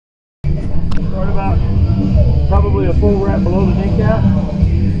about probably a full rep below the kneecap.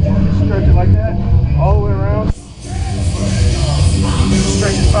 Just stretch it like that, all the way around.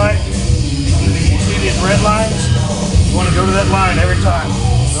 Stretch it tight. You see these red lines? You want to go to that line every time.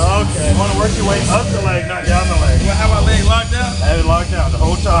 Okay. You want to work your way up the leg, not down the leg. Well, how my leg locked down? Have it locked down the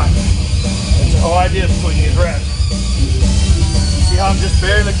whole time. That's the whole idea between these reps. See how I'm just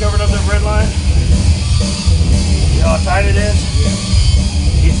barely covering up that red line? See how tight it is?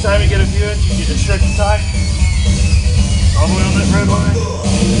 Each time you get a few inches, you just stretch it tight. All the way on that red line.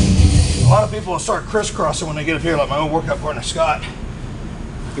 A lot of people will start crisscrossing when they get up here, like my own workout partner, Scott.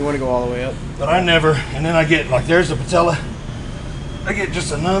 You want to go all the way up? But I never, and then I get, like there's the patella. I get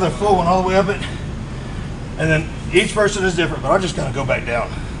just another full one all the way up it. And then each person is different, but I just kind of go back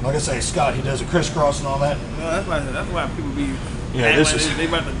down. Like I say, Scott, he does a crisscross and all that. Well, that's why people be they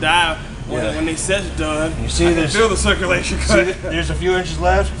about to die when they set's done. You see this? Feel the circulation cut. There's a few inches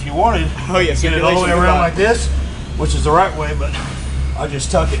left. If you wanted, oh yeah, get it all the way around like this, which is the right way, but I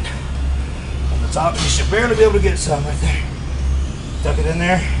just tuck it on the top. You should barely be able to get some right there. Tuck it in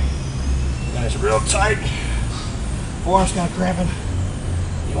there, and it's real tight. Forearm's kind of cramping.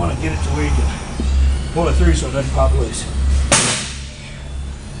 You want to get it to where you can pull it through so it doesn't pop loose.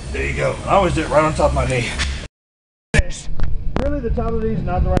 There you go. I always do it right on top of my knee. Really, the top of these is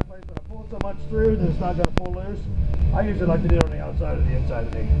not the right place, but I pull so much through that it's not going to pull loose. I usually like to do it on the outside of the inside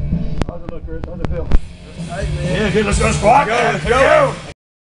of the knee. How's it look, Chris? How's it feel? Tight, man. Yeah, good. Let's go squat. Let's go. Here we go.